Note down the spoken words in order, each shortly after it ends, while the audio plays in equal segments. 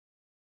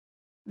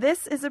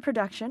This is a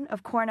production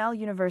of Cornell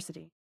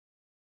University.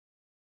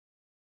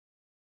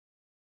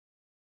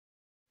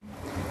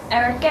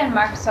 I work in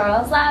Mark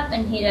Sorrell's lab,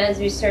 and he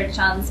does research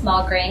on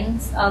small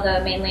grains,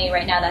 although mainly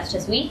right now that's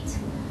just wheat.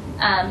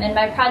 And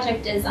my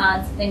project is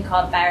on something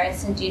called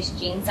virus-induced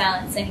gene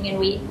silencing in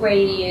wheat, where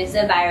you use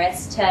a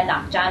virus to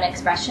knock down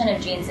expression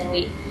of genes in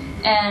wheat.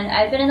 And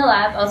I've been in the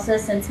lab also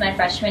since my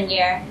freshman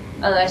year,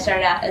 although I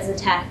started out as a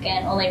tech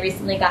and only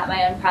recently got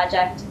my own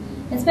project.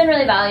 It's been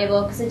really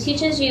valuable because it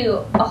teaches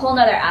you a whole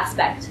other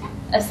aspect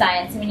of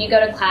science. I mean, you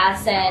go to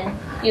class and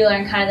you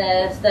learn kind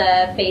of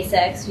the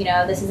basics, you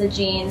know, this is a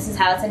gene, this is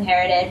how it's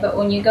inherited, but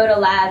when you go to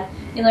lab,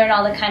 you learn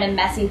all the kind of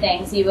messy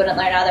things you wouldn't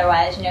learn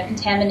otherwise. You know,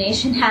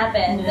 contamination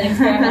happens, and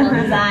experimental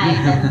design,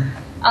 and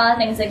all the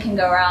things that can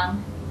go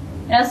wrong.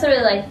 And I also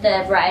really like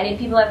the variety of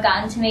people I've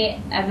gotten to meet.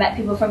 I've met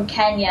people from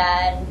Kenya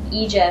and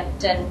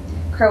Egypt and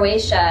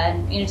Croatia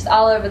and, you know, just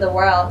all over the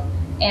world.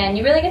 And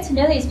you really get to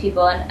know these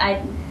people, and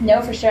I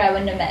know for sure I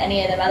wouldn't have met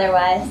any of them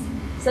otherwise.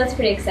 So that's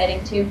pretty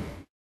exciting too.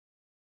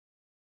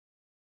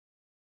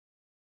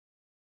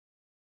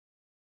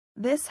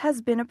 This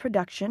has been a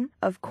production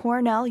of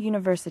Cornell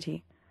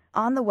University,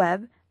 on the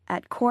web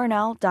at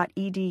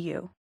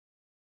cornell.edu.